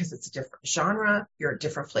work because it's a different genre, you're at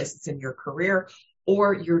different places in your career,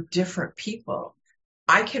 or you're different people.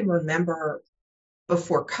 I can remember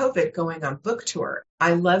before COVID going on book tour.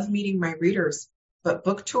 I love meeting my readers, but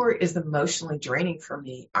book tour is emotionally draining for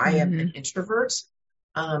me. I am an introvert.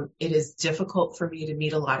 It is difficult for me to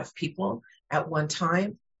meet a lot of people at one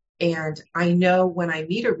time. And I know when I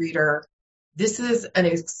meet a reader, this is an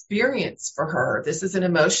experience for her. This is an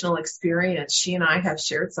emotional experience. She and I have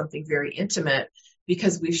shared something very intimate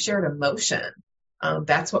because we've shared emotion.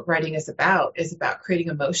 That's what writing is about creating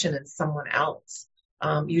emotion in someone else.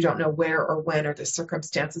 You don't know where or when or the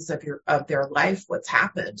circumstances of their life, what's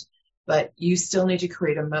happened, but you still need to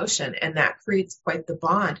create emotion, and that creates quite the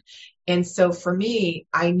bond. And so for me,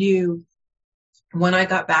 I knew when I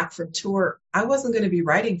got back from tour, I wasn't going to be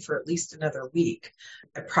writing for at least another week.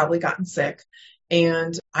 I'd probably gotten sick,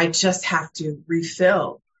 and I just have to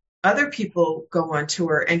refill. Other people go on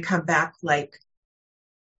tour and come back like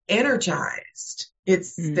energized.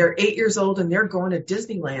 They're 8 years old and they're going to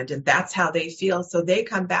Disneyland, and that's how they feel. So they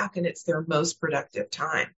come back and it's their most productive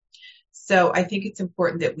time. So I think it's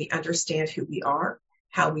important that we understand who we are,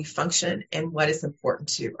 how we function, and what is important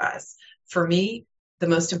to us. For me, the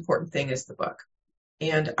most important thing is the book.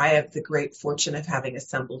 And I have the great fortune of having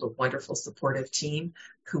assembled a wonderful supportive team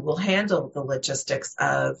who will handle the logistics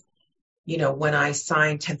of, when I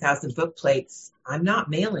sign 10,000 book plates, I'm not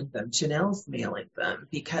mailing them. Janelle's mailing them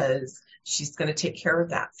because she's going to take care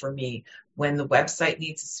of that for me. When the website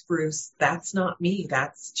needs a spruce, that's not me.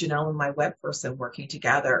 That's Janelle and my web person working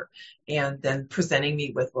together and then presenting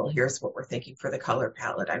me with, well, here's what we're thinking for the color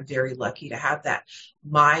palette. I'm very lucky to have that.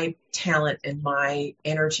 My talent and my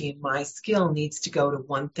energy and my skill needs to go to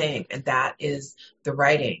one thing, and that is the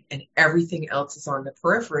writing, and everything else is on the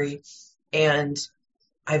periphery. And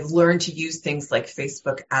I've learned to use things like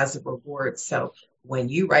Facebook as a reward. So when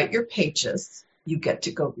you write your pages, you get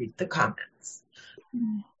to go read the comments.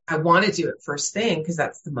 I want to do it first thing because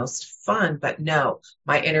that's the most fun, but no,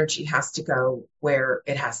 my energy has to go where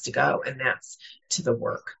it has to go, and that's to the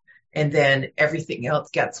work. And then everything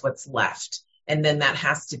else gets what's left. And then that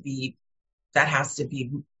has to be,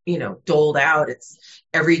 doled out. It's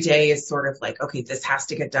every day is sort of like, okay, this has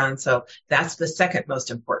to get done. So that's the second most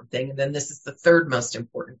important thing. And then this is the third most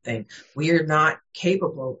important thing. We are not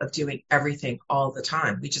capable of doing everything all the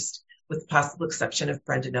time. We just, with the possible exception of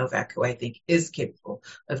Brenda Novak, who I think is capable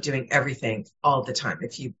of doing everything all the time.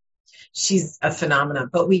 She's a phenomenon,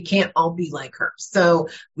 but we can't all be like her. So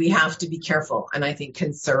we have to be careful, and I think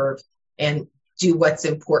conserve and do what's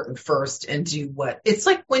important first, and it's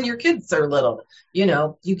like when your kids are little,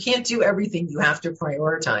 you can't do everything. You have to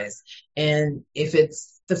prioritize. And if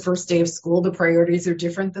it's the first day of school, the priorities are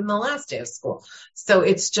different than the last day of school. So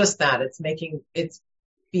it's just that it's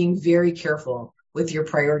being very careful with your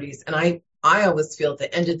priorities. And I always feel at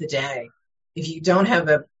the end of the day, if you don't have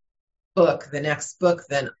a book, the next book,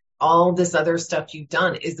 then all this other stuff you've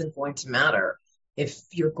done isn't going to matter if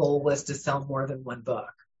your goal was to sell more than one book.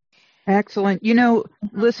 Excellent.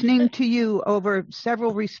 Listening to you over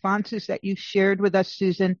several responses that you shared with us,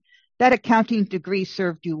 Susan, that accounting degree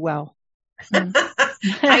served you well.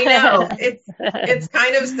 I know. It's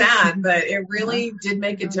kind of sad, but it really did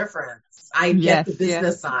make a difference. I get the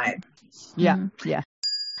business side. Yeah.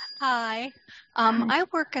 Hi. I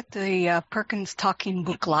work at the Perkins Talking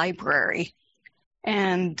Book Library.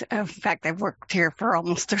 And in fact, I've worked here for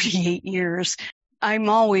almost 38 years. I'm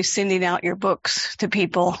always sending out your books to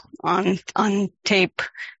people on tape,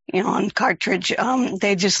 on cartridge.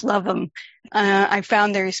 They just love them. I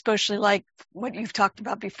found they especially like what you've talked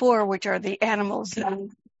about before, which are the animals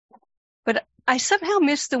and But I somehow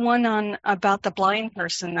missed the one about the blind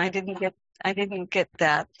person. I didn't get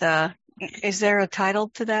that. Is there a title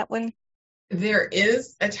to that one? There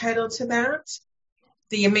is a title to that.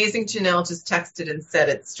 The amazing Janelle just texted and said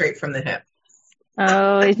it straight from the hip.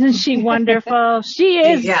 Oh, isn't she wonderful? She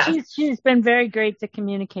is. Yeah. She's been very great to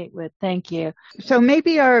communicate with. Thank you. So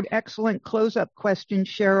maybe our excellent close-up question,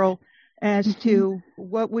 Cheryl, as to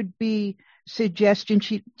what would be suggestion.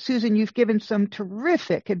 Susan, you've given some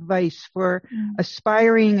terrific advice for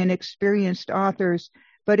aspiring and experienced authors.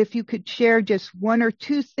 But if you could share just one or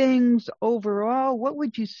two things overall, what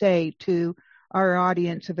would you say to our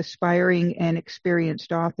audience of aspiring and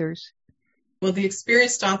experienced authors? Well, the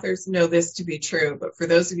experienced authors know this to be true, but for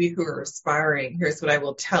those of you who are aspiring, here's what I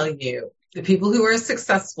will tell you. The people who are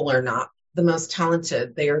successful are not the most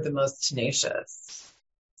talented. They are the most tenacious.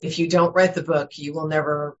 If you don't write the book, you will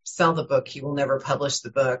never sell the book. You will never publish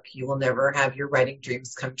the book. You will never have your writing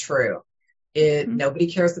dreams come true.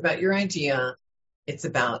 Nobody cares about your idea. It's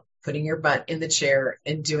about putting your butt in the chair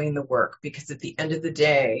and doing the work, because at the end of the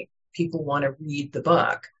day, people want to read the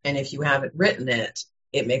book. And if you haven't written it,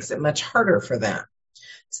 it makes it much harder for them.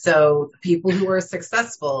 So people who are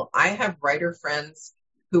successful, I have writer friends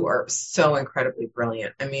who are so incredibly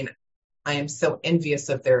brilliant. I mean, I am so envious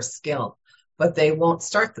of their skill, but they won't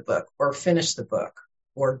start the book or finish the book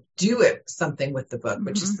or do something with the book,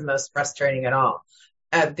 which is the most frustrating at all.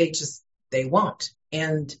 They won't.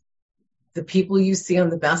 And the people you see on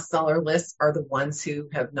the bestseller list are the ones who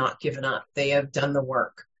have not given up. They have done the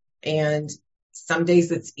work. And some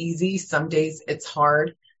days it's easy, some days it's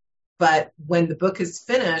hard. But when the book is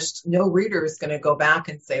finished, no reader is going to go back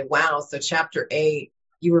and say, wow, so chapter 8,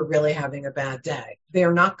 you were really having a bad day.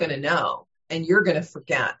 They're not going to know. And you're going to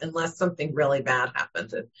forget unless something really bad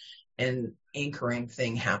happened and an anchoring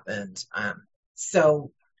thing happened.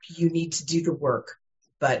 So you need to do the work,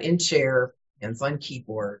 but in chair, hands on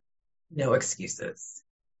keyboard, no excuses.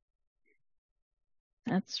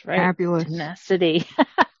 That's right. Fabulous. Tenacity.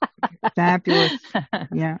 Fabulous.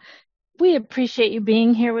 Yeah. We appreciate you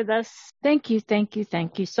being here with us. Thank you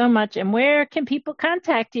so much. And where can people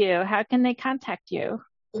contact you? How can they contact you?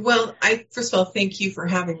 Well, first of all, thank you for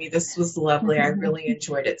having me. This was lovely. I really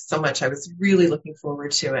enjoyed it so much. I was really looking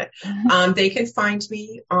forward to it. They can find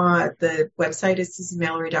me on the website is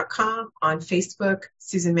SusanMallery.com, on Facebook,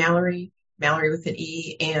 Susan Mallery, Mallery with an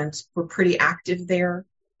E, and we're pretty active there.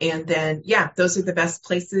 And then, those are the best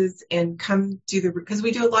places. And come because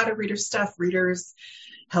we do a lot of reader stuff. Readers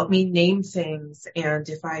help me name things. And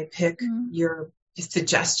if I pick your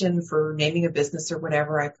suggestion for naming a business or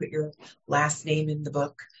whatever, I put your last name in the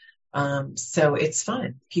book. So it's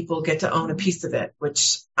fun. People get to own a piece of it,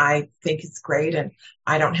 which I think is great. And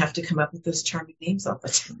I don't have to come up with those charming names all the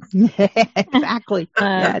time. Exactly.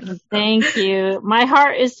 Thank you. My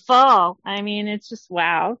heart is full. I mean, it's just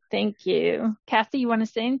wow. Thank you. Kathy, you want to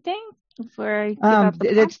say anything before I give up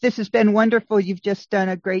the call? This has been wonderful. You've just done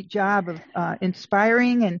a great job of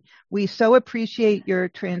inspiring, and we so appreciate your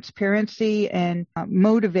transparency and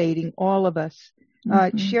motivating all of us.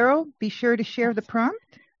 Cheryl, be sure to share the prompt.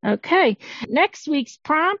 Okay. Next week's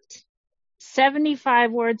prompt,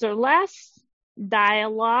 75 words or less,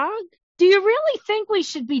 dialogue. Do you really think we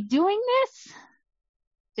should be doing this?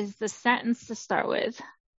 Is the sentence to start with.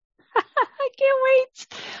 I can't wait.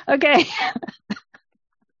 Okay.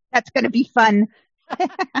 That's going to be fun.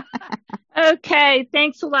 Okay.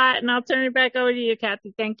 Thanks a lot. And I'll turn it back over to you,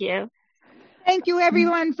 Kathy. Thank you. Thank you,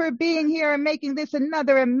 everyone, for being here and making this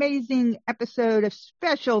another amazing episode. A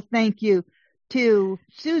special thank you to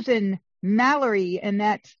Susan Mallery, and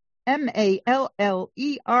that's Mallery,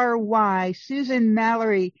 Susan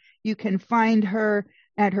Mallery. You can find her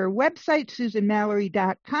at her website,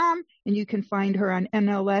 SusanMallery.com, and you can find her on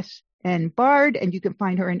NLS and Bard, and you can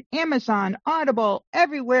find her on Amazon, Audible,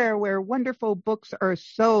 everywhere where wonderful books are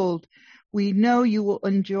sold. We know you will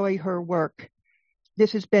enjoy her work.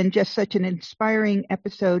 This has been just such an inspiring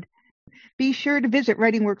episode. Be sure to visit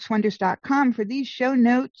WritingWorksWonders.com for these show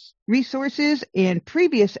notes, resources, and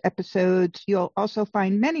previous episodes. You'll also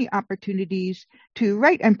find many opportunities to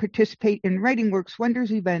write and participate in Writing Works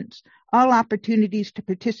Wonders events. All opportunities to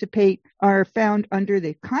participate are found under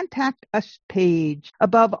the Contact Us page.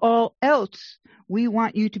 Above all else, we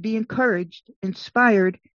want you to be encouraged,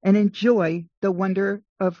 inspired, and enjoy the wonder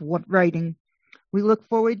of writing. We look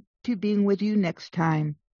forward to being with you next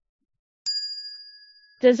time.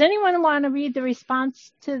 Does anyone want to read the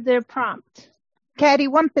response to their prompt? Caddy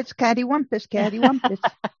Wumpus, Caddy Wumpus, Caddy Wumpus.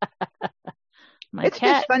 It's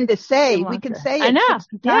cat, just fun to say. We can say it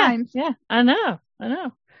 60 times. Yeah, I know.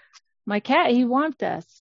 My cat, he wants us.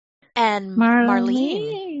 And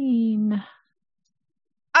Marlene.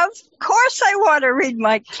 Of course I want to read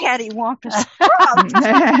my cattywampus prompt.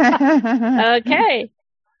 Okay.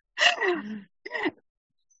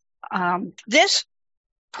 This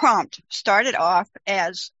prompt started off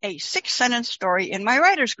as a 6-sentence story in my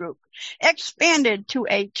writers group, expanded to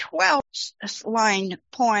a 12-line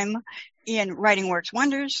poem in Writing Works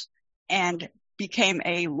Wonders, and became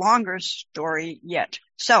a longer story yet.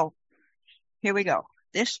 So here we go.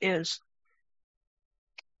 This is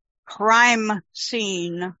Crime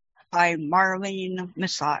Scene by Marlene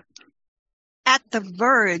Missot. At the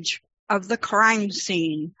verge of the crime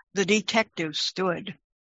scene, the detective stood.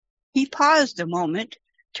 He paused a moment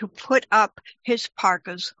to put up his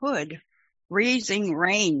parka's hood. Freezing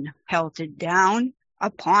rain pelted down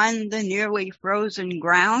upon the nearly frozen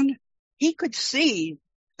ground. He could see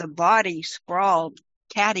the body sprawled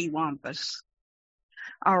cattywampus.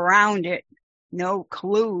 Around it, no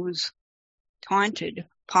clues, taunted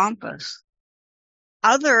pompous.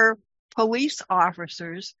 Other police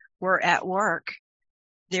officers were at work.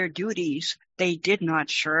 Their duties they did not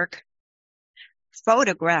shirk.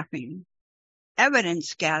 Photographing,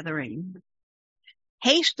 evidence gathering.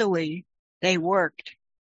 Hastily they worked,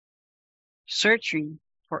 searching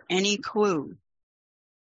for any clue.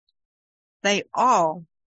 They all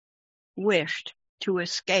wished to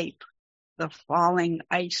escape the falling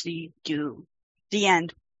icy dew. The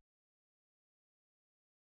end.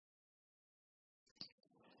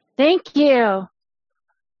 Thank you.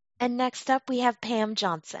 And next up, we have Pam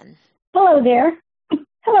Johnson. Hello there.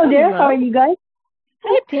 Hello there. Hello. How are you guys?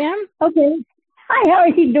 Hey, Pam. Okay. Hi, how are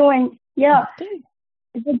you doing? Yeah.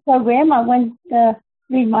 A good program. I went to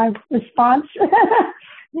read my response.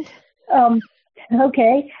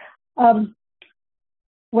 Okay.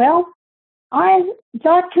 Well, I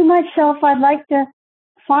thought to myself I'd like to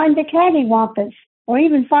find the cattywampus or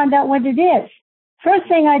even find out what it is. First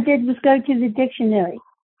thing I did was go to the dictionary.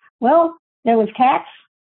 Well, there was cats,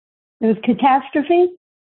 there was catastrophe,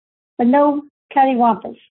 but no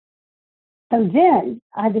cattywampus. So then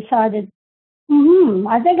I decided,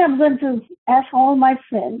 I think I'm going to ask all my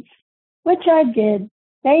friends, which I did.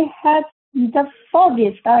 They had the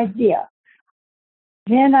foggiest idea.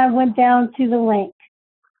 Then I went down to the lake.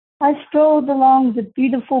 I strolled along the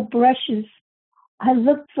beautiful brushes. I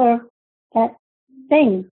looked for that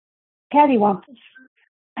thing, cattywampus.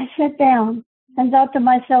 I sat down and thought to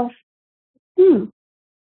myself,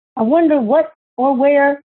 I wonder what or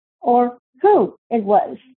where or who it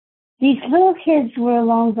was. These little kids were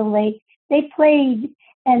along the lake. They played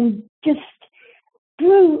and just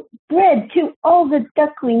threw bread to all the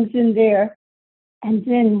ducklings in there. And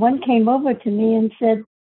then one came over to me and said,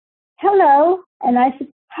 hello. And I said,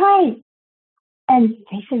 hi. And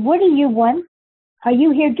they said, what do you want? Are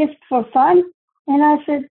you here just for fun? And I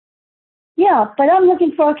said, yeah, but I'm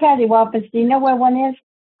looking for a cattywampus. Do you know where one is?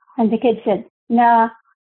 And the kid said, nah.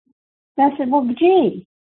 And I said, well, gee,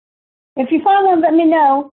 if you find one, let me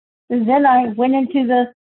know. And then I went into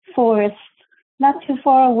the forest, not too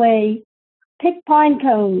far away, picked pine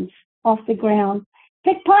cones off the ground,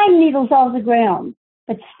 picked pine needles off the ground,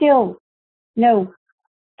 but still no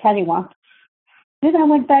cattywampus. Then I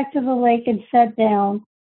went back to the lake and sat down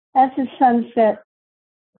as the sun set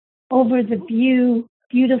over the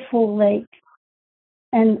beautiful lake.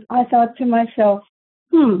 And I thought to myself,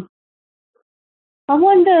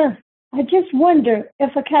 I just wonder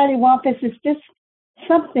if a cattywampus is just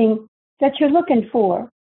something that you're looking for.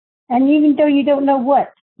 And even though you don't know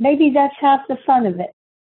what, maybe that's half the fun of it.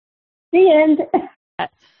 The end.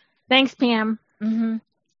 Thanks, Pam. Mm-hmm.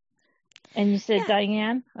 And you said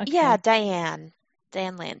Diane? Okay. Yeah, Diane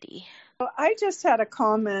Landy. I just had a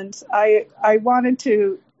comment. I wanted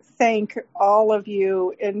to thank all of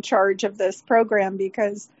you in charge of this program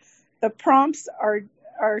because the prompts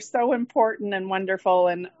are so important and wonderful.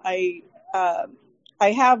 And I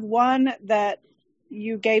have one that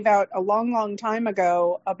you gave out a long time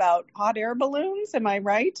ago about hot air balloons. Am I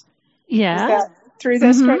right? Yeah. Through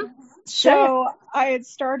this Sure. So I had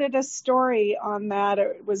started a story on that.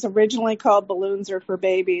 It was originally called Balloons Are for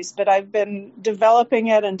Babies, but I've been developing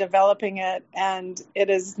it, and it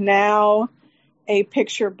is now a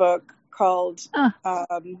picture book called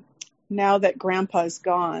Now That Grandpa's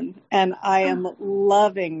Gone, and I am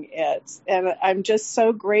loving it. And I'm just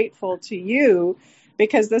so grateful to you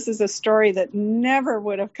because this is a story that never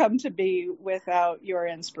would have come to be without your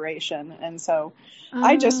inspiration. And so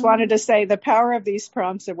I just wanted to say the power of these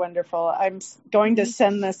prompts are wonderful. I'm going to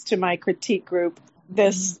send this to my critique group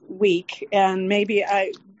this week, and maybe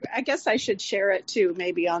I guess I should share it too,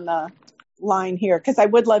 maybe on the line here, because I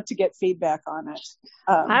would love to get feedback on it.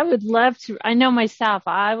 I would love to. I know myself,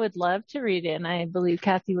 I would love to read it, and I believe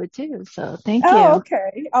Kathy would too. So thank you. Oh,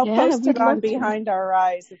 okay. I'll post we'd it on love to. Behind Our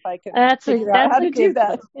Eyes if I can That's figure out how a to do good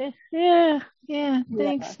that. Yeah.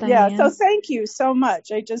 Thanks, Diane. Yeah. So thank you so much.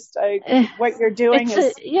 What you're doing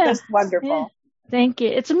is just wonderful. Yeah. Thank you.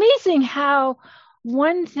 It's amazing how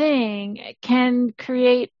one thing can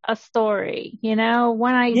create a story,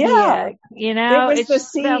 one idea, it was the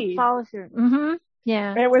seed. Follow through. Mm-hmm.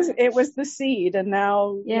 Yeah. It was the seed, and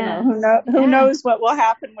now, who knows what will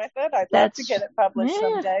happen with it. I'd love to get it published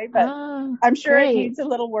someday, but I'm sure it needs a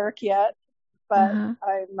little work yet, but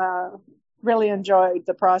I'm really enjoyed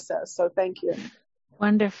the process. So thank you.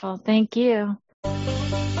 Wonderful. Thank you.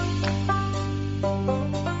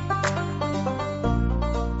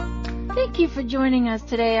 Thank you for joining us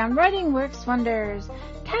today on Writing Works Wonders.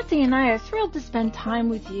 Kathy and I are thrilled to spend time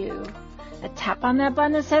with you. Tap on that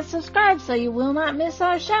button that says subscribe so you will not miss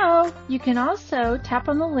our show. You can also tap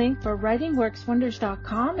on the link for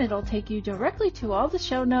writingworkswonders.com. It'll take you directly to all the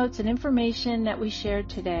show notes and information that we shared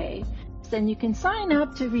today. Then you can sign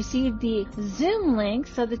up to receive the Zoom link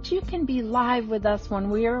so that you can be live with us when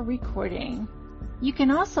we are recording. You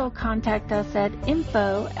can also contact us at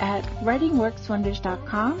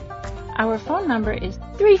info@writingworkswonders.com. Our phone number is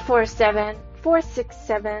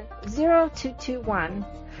 347-467-0221.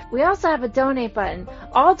 We also have a donate button.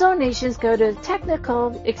 All donations go to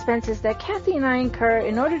technical expenses that Kathy and I incur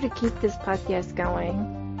in order to keep this podcast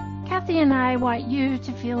going. Kathy and I want you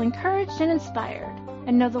to feel encouraged and inspired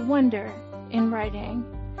and know the wonder in writing.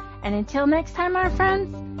 And until next time, our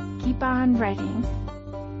friends, keep on writing.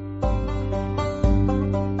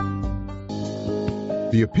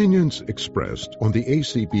 The opinions expressed on the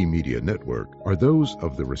ACB Media Network are those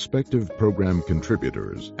of the respective program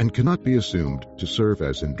contributors and cannot be assumed to serve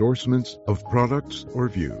as endorsements of products or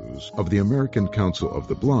views of the American Council of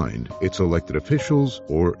the Blind, its elected officials,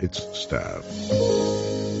 or its staff.